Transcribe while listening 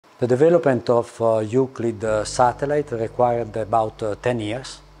The development of Euclid satellite required about 10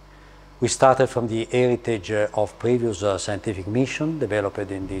 years. We started from the heritage of previous scientific missions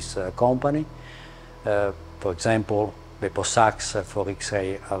developed in this company. For example, BeppoSAX for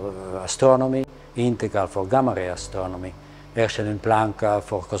X-ray astronomy, Integral for gamma-ray astronomy, Herschel and Planck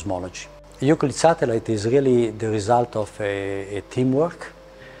for cosmology. Euclid satellite is really the result of a teamwork,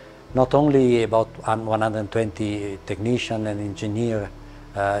 not only about 120 technicians and engineers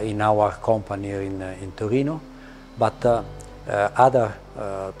in our company here in Torino, but other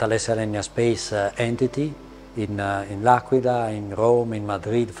Thales Alenia space entity in L'Aquila, in Rome, in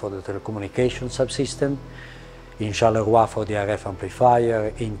Madrid for the telecommunication subsystem, in Charleroi for the RF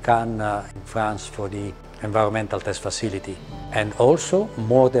amplifier, in Cannes, in France for the environmental test facility. And also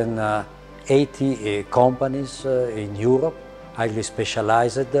more than 80 companies in Europe, highly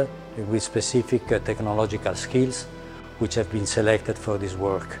specialized with specific technological skills, which have been selected for this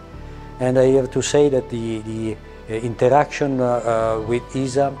work. And I have to say that the interaction with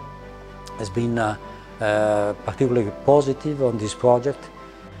ESA has been particularly positive on this project,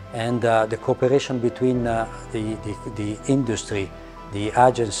 and the cooperation between the industry, the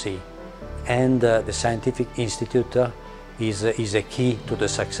agency, and the scientific institute is a key to the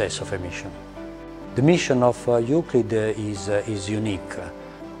success of a mission. The mission of Euclid is unique.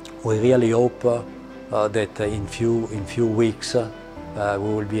 We really hope that in few weeks we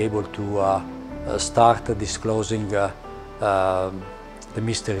will be able to start disclosing the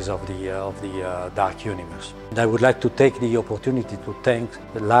mysteries of the dark universe. And I would like to take the opportunity to thank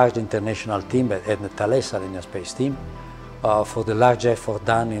the large international team and the Thales Alenia Space team for the large effort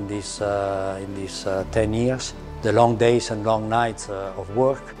done in these 10 years, the long days and long nights of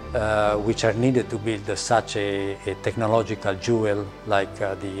work which are needed to build such a technological jewel like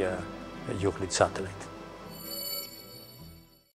the Euclid satellite.